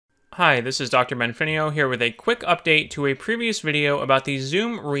Hi, this is Dr. Benfinio here with a quick update to a previous video about the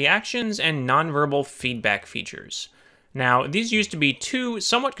Zoom reactions and nonverbal feedback features. Now, these used to be two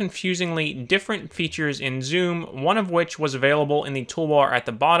somewhat confusingly different features in Zoom, one of which was available in the toolbar at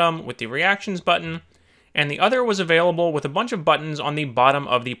the bottom with the reactions button, and the other was available with a bunch of buttons on the bottom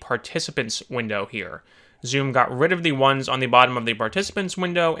of the participants window here. Zoom got rid of the ones on the bottom of the participants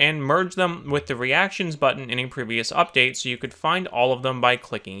window and merged them with the reactions button in a previous update so you could find all of them by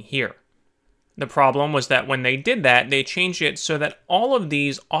clicking here. The problem was that when they did that, they changed it so that all of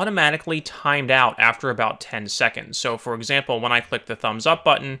these automatically timed out after about 10 seconds. So for example, when I click the thumbs up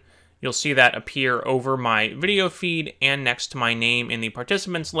button, you'll see that appear over my video feed and next to my name in the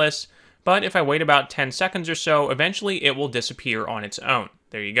participants list. But if I wait about 10 seconds or so, eventually it will disappear on its own.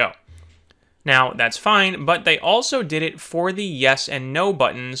 There you go. Now, that's fine, but they also did it for the yes and no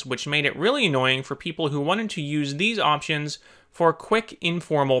buttons, which made it really annoying for people who wanted to use these options for quick,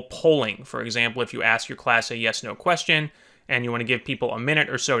 informal polling. For example, if you ask your class a yes-no question and you want to give people a minute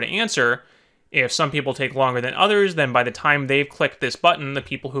or so to answer, if some people take longer than others, then by the time they've clicked this button, the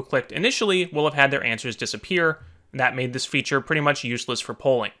people who clicked initially will have had their answers disappear. That made this feature pretty much useless for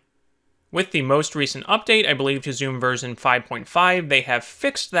polling. With the most recent update, I believe to Zoom version 5.5, they have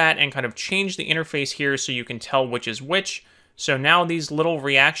fixed that and kind of changed the interface here so you can tell which is which. So now these little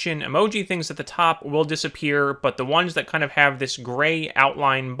reaction emoji things at the top will disappear, but the ones that kind of have this gray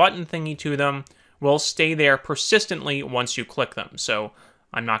outline button thingy to them will stay there persistently once you click them. So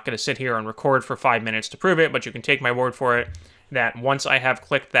I'm not going to sit here and record for 5 minutes to prove it, but you can take my word for it that once I have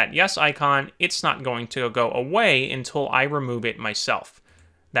clicked that yes icon, it's not going to go away until I remove it myself.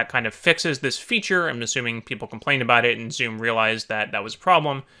 That kind of fixes this feature. I'm assuming people complained about it and Zoom realized that that was a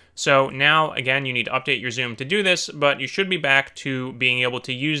problem. So now, again, you need to update your Zoom to do this, but you should be back to being able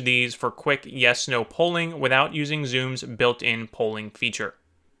to use these for quick yes-no polling without using Zoom's built-in polling feature.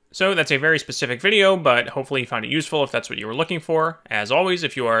 So that's a very specific video, but hopefully you found it useful if that's what you were looking for. As always,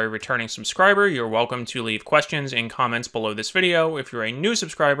 if you are a returning subscriber, you're welcome to leave questions and comments below this video. If you're a new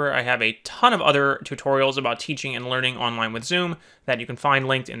subscriber, I have a ton of other tutorials about teaching and learning online with Zoom that you can find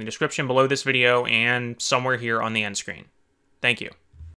linked in the description below this video and somewhere here on the end screen. Thank you.